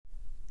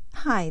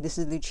Hi, this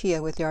is Lucia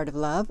with The Art of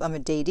Love. I'm a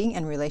dating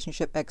and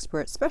relationship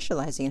expert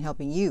specializing in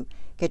helping you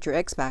get your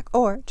ex back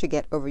or to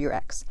get over your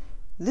ex.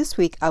 This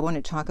week, I want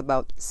to talk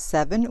about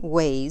 7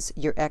 ways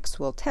your ex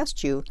will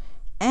test you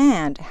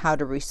and how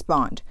to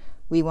respond.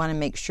 We want to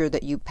make sure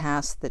that you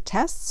pass the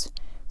tests.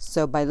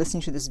 So by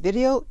listening to this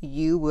video,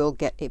 you will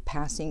get a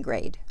passing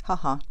grade.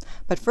 Haha.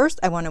 But first,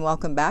 I want to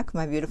welcome back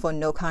my beautiful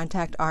No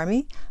Contact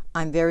Army.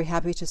 I'm very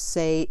happy to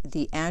say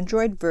the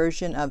Android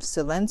version of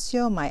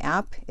Silencio, my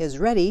app, is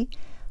ready.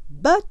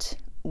 But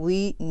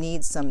we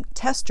need some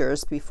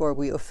testers before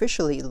we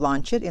officially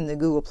launch it in the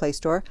Google Play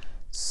Store.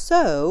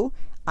 So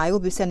I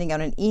will be sending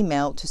out an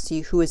email to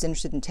see who is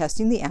interested in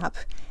testing the app.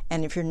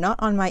 And if you're not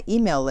on my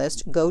email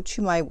list, go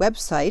to my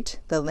website.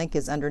 The link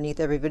is underneath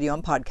every video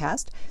and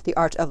podcast,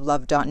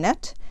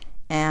 theartoflove.net.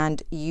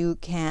 And you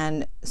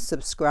can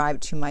subscribe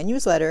to my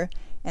newsletter,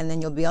 and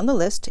then you'll be on the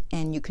list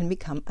and you can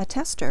become a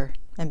tester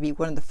and be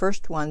one of the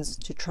first ones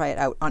to try it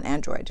out on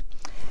Android.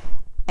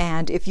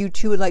 And if you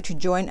too would like to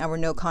join our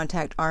No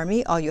Contact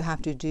Army, all you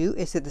have to do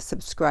is hit the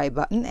subscribe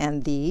button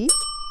and the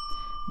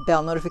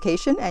bell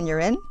notification and you're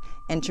in.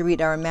 And to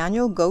read our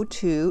manual, go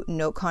to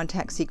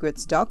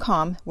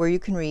nocontactsecrets.com where you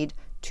can read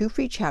 2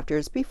 free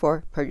chapters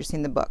before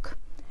purchasing the book.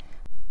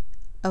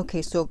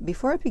 Okay, so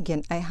before I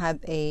begin, I have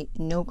a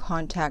no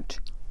contact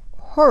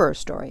horror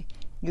story.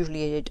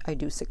 Usually I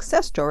do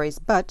success stories,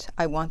 but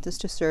I want this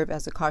to serve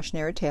as a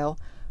cautionary tale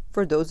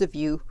for those of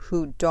you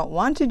who don't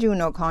want to do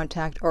no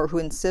contact or who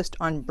insist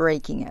on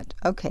breaking it.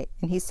 Okay,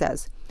 and he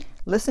says,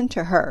 listen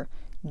to her.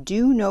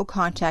 Do no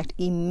contact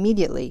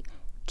immediately.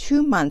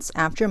 2 months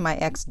after my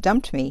ex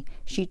dumped me,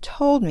 she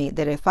told me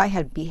that if I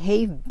had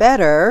behaved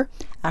better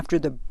after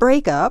the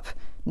breakup,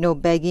 no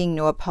begging,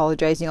 no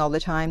apologizing all the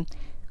time,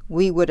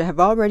 we would have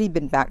already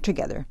been back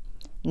together.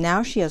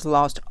 Now she has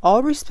lost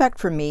all respect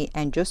for me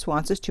and just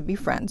wants us to be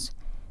friends.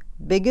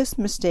 Biggest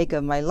mistake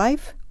of my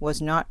life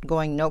was not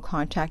going no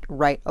contact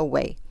right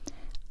away.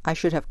 I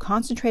should have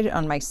concentrated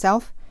on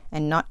myself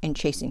and not in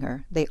chasing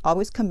her. They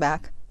always come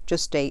back,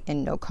 just stay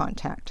in no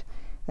contact.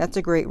 That's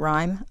a great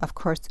rhyme. Of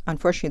course,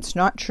 unfortunately, it's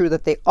not true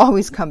that they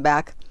always come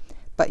back,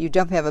 but you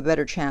definitely have a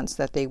better chance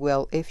that they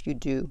will if you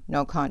do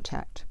no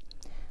contact.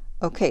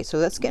 Okay, so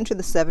let's get into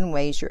the 7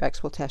 ways your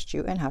ex will test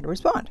you and how to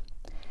respond.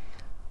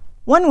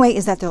 One way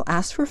is that they'll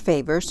ask for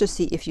favors to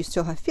see if you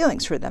still have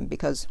feelings for them,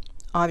 because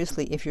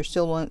obviously, if you're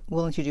still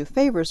willing to do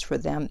favors for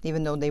them,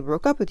 even though they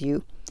broke up with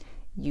you,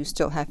 you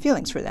still have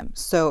feelings for them.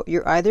 So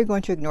you're either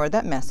going to ignore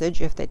that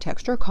message if they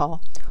text or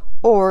call,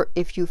 or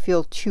if you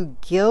feel too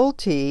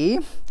guilty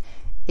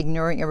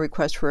ignoring a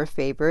request for a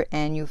favor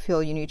and you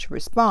feel you need to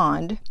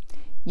respond,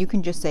 you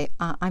can just say,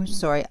 I'm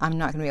sorry, I'm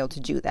not going to be able to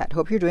do that.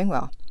 Hope you're doing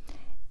well.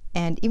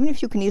 And even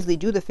if you can easily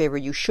do the favor,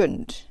 you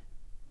shouldn't.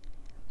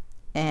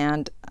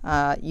 And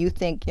you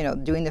think,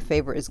 doing the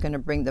favor is going to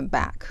bring them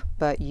back,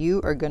 but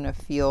you are going to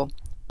feel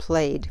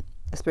played,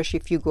 especially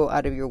if you go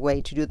out of your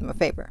way to do them a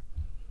favor.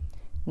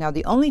 Now,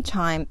 the only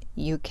time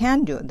you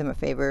can do them a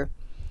favor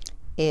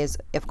is,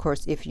 of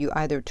course, if you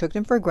either took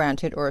them for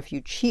granted or if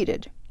you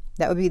cheated.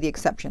 That would be the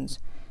exceptions.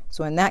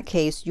 So in that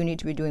case, you need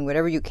to be doing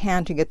whatever you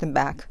can to get them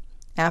back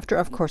after,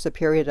 of course, a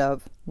period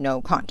of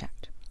no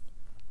contact.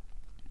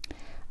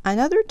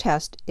 Another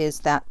test is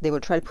that they will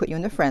try to put you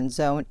in the friend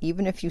zone,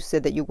 even if you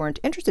said that you weren't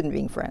interested in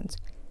being friends.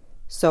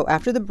 So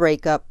after the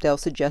breakup, they'll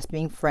suggest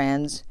being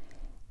friends,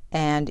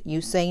 and you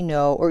say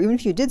no, or even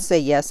if you did say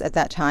yes at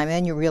that time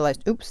and you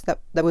realized, oops, that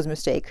was a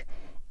mistake,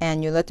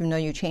 and you let them know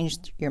you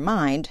changed your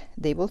mind,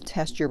 they will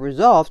test your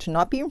resolve to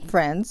not be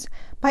friends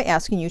by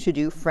asking you to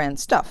do friend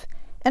stuff.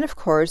 And of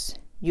course,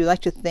 you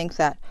like to think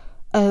that,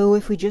 oh,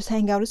 if we just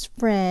hang out as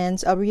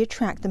friends, I'll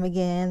re-attract them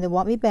again, they'll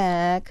want me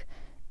back.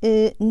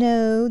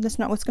 No, that's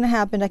not what's going to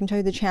happen. I can tell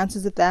you the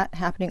chances of that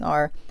happening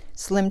are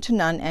slim to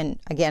none, and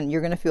again, you're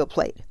going to feel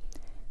played.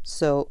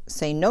 So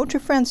say no to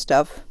friend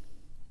stuff,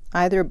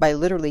 either by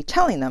literally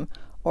telling them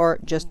or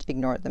just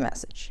ignore the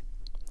message.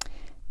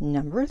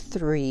 Number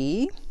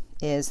 3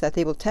 is that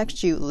they will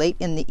text you late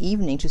in the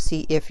evening to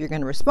see if you're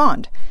going to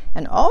respond,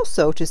 and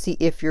also to see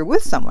if you're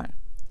with someone.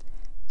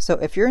 So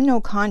if you're in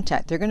no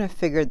contact, they're going to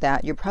figure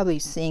that you're probably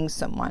seeing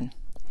someone,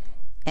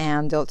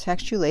 and they'll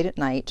text you late at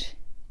night.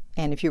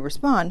 And if you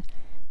respond,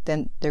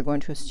 then they're going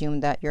to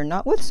assume that you're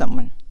not with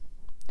someone.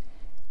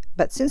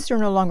 But since they're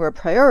no longer a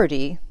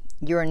priority,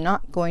 you're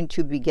not going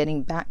to be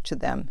getting back to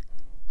them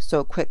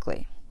so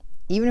quickly,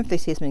 even if they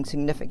say something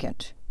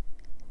significant.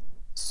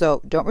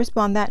 So don't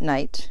respond that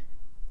night.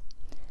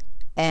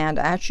 And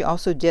I actually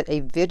also did a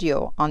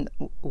video on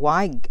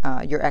why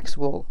your ex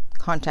will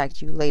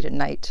contact you late at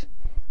night,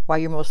 why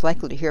you're most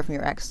likely to hear from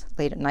your ex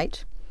late at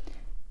night.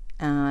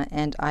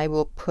 And I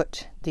will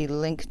put the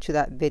link to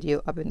that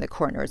video up in the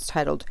corner. It's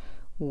titled,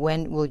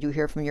 When Will You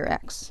Hear From Your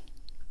Ex?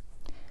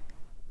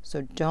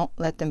 So don't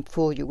let them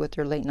fool you with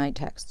their late night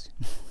texts.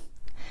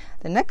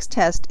 The next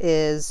test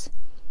is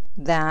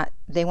that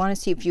they want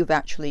to see if you've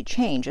actually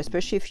changed,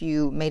 especially if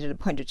you made it a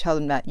point to tell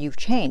them that you've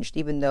changed,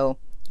 even though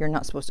you're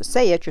not supposed to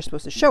say it, you're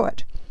supposed to show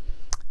it.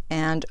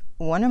 And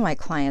one of my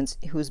clients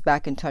who's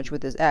back in touch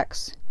with his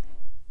ex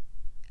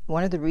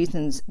one of the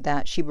reasons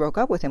that she broke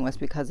up with him was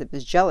because of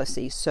his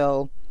jealousy.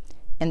 So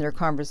in their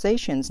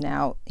conversations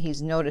now,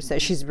 he's noticed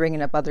that she's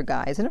bringing up other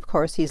guys. And of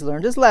course, he's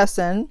learned his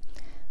lesson.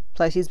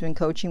 Plus, he's been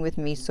coaching with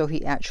me, so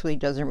he actually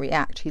doesn't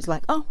react. He's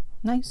like, oh,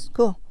 nice,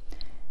 cool.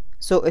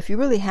 So if you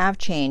really have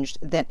changed,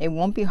 then it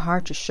won't be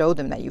hard to show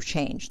them that you've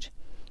changed.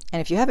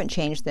 And if you haven't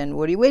changed, then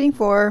what are you waiting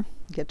for?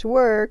 Get to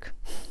work.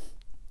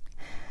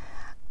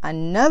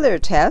 Another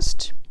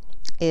test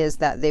is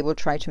that they will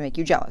try to make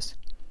you jealous.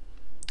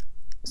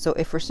 So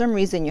if for some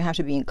reason you have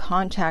to be in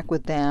contact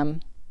with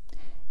them,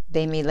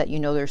 they may let you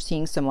know they're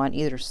seeing someone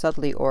either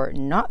subtly or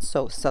not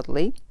so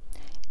subtly.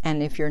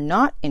 And if you're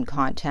not in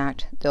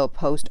contact, they'll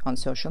post on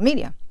social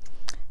media.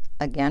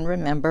 Again,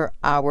 remember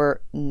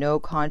our no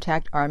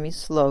contact army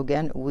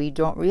slogan, we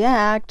don't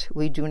react,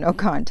 we do no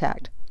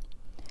contact.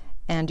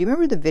 And do you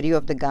remember the video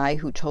of the guy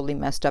who totally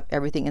messed up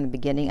everything in the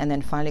beginning and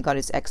then finally got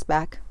his ex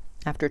back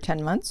after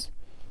 10 months?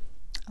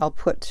 I'll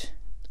put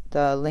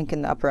the link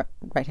in the upper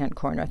right-hand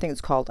corner. I think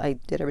it's called I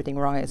Did Everything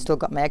Wrong, I Still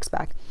Got My Ex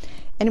Back.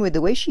 Anyway,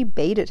 the way she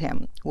baited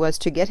him was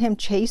to get him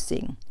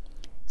chasing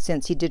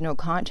since he did no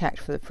contact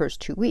for the first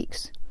 2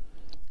 weeks.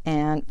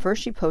 And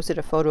first she posted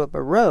a photo of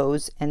a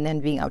rose and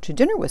then being out to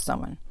dinner with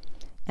someone.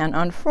 And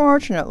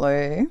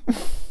unfortunately,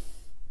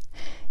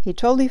 he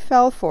totally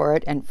fell for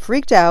it and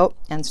freaked out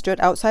and stood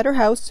outside her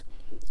house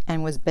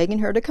and was begging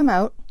her to come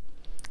out.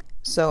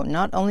 So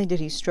not only did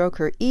he stroke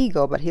her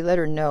ego, but he let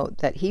her know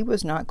that he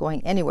was not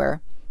going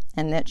anywhere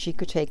and that she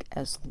could take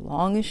as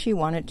long as she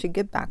wanted to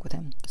get back with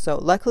him. So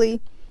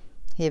luckily,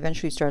 he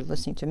eventually started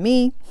listening to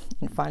me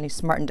and finally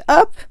smartened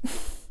up.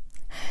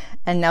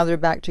 And now they're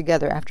back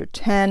together after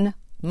 10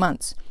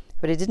 months.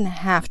 But it didn't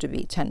have to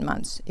be 10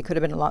 months. It could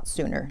have been a lot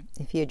sooner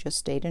if he had just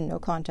stayed in no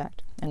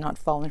contact and not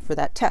fallen for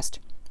that test,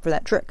 for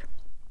that trick.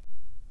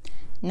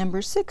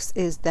 Number 6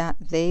 is that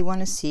they want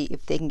to see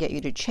if they can get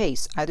you to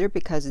chase, either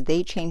because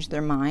they changed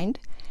their mind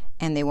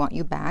and they want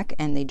you back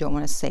and they don't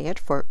want to say it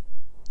for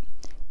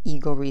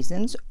ego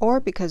reasons, or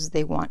because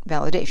they want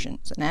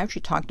validations. And I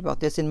actually talked about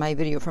this in my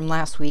video from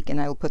last week,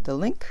 and I will put the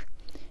link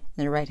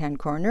in the right-hand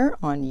corner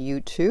on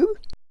YouTube.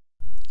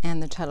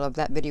 And the title of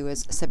that video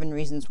is 7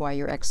 Reasons Why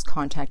Your Ex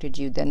Contacted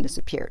You Then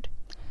Disappeared.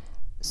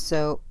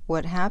 So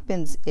what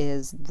happens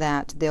is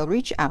that they'll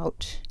reach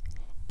out,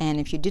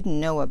 and if you didn't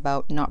know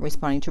about not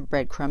responding to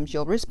breadcrumbs,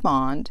 you'll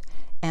respond,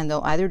 and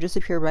they'll either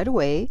disappear right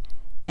away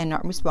and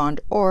not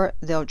respond, or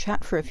they'll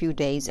chat for a few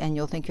days and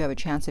you'll think you have a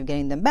chance of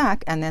getting them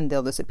back, and then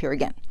they'll disappear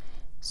again.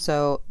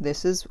 So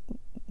this is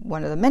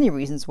one of the many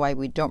reasons why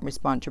we don't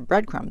respond to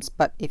breadcrumbs.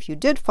 But if you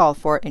did fall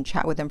for it and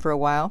chat with them for a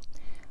while,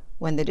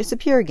 when they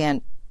disappear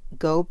again,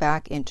 go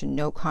back into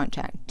no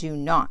contact. Do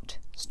not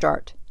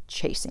start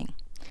chasing.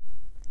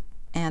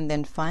 And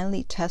then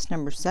finally, test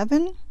number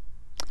 7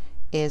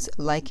 is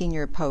liking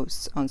your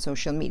posts on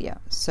social media.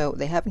 So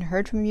they haven't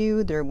heard from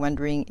you. They're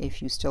wondering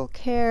if you still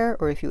care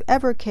or if you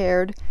ever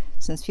cared,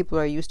 since people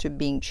are used to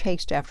being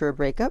chased after a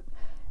breakup.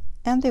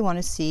 And they want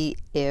to see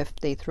if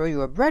they throw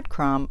you a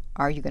breadcrumb,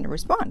 are you going to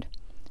respond?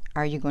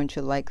 Are you going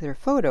to like their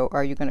photo?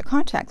 Are you going to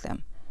contact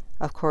them?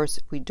 Of course,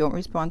 we don't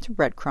respond to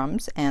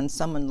breadcrumbs, and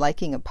someone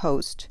liking a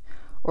post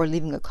or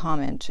leaving a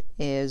comment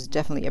is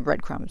definitely a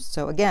breadcrumb.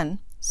 So again,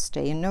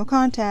 stay in no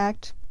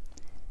contact.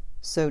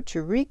 So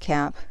to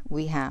recap,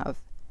 we have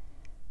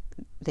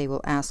they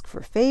will ask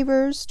for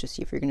favors to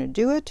see if you're going to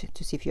do it,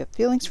 to see if you have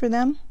feelings for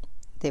them.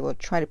 They will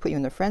try to put you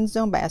in the friend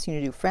zone by asking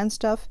you to do friend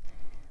stuff.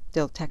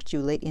 They'll text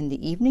you late in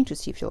the evening to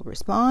see if you'll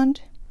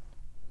respond.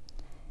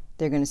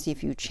 They're going to see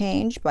if you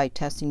change by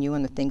testing you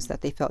on the things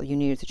that they felt you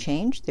needed to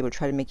change. They will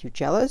try to make you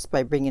jealous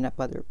by bringing up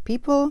other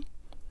people.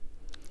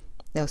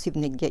 They'll see if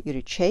they can get you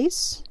to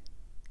chase.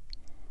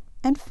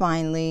 And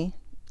finally,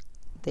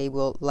 they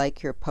will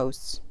like your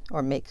posts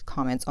or make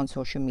comments on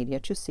social media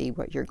to see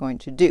what you're going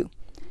to do.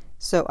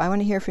 So I want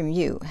to hear from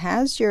you.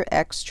 Has your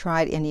ex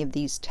tried any of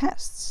these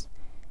tests?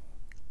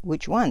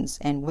 Which ones?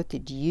 And what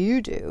did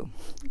you do?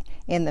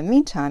 In the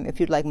meantime, if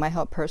you'd like my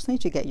help personally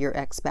to get your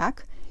ex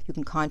back, you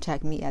can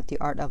contact me at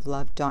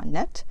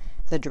theartoflove.net.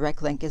 The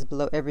direct link is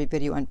below every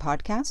video and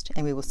podcast,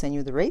 and we will send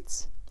you the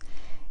rates.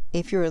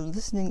 If you're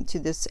listening to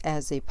this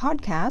as a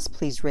podcast,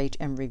 please rate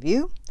and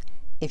review.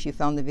 If you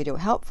found the video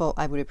helpful,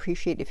 I would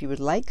appreciate if you would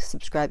like,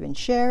 subscribe, and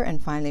share.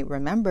 And finally,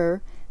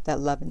 remember that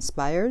love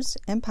inspires,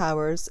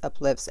 empowers,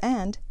 uplifts,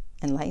 and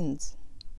enlightens.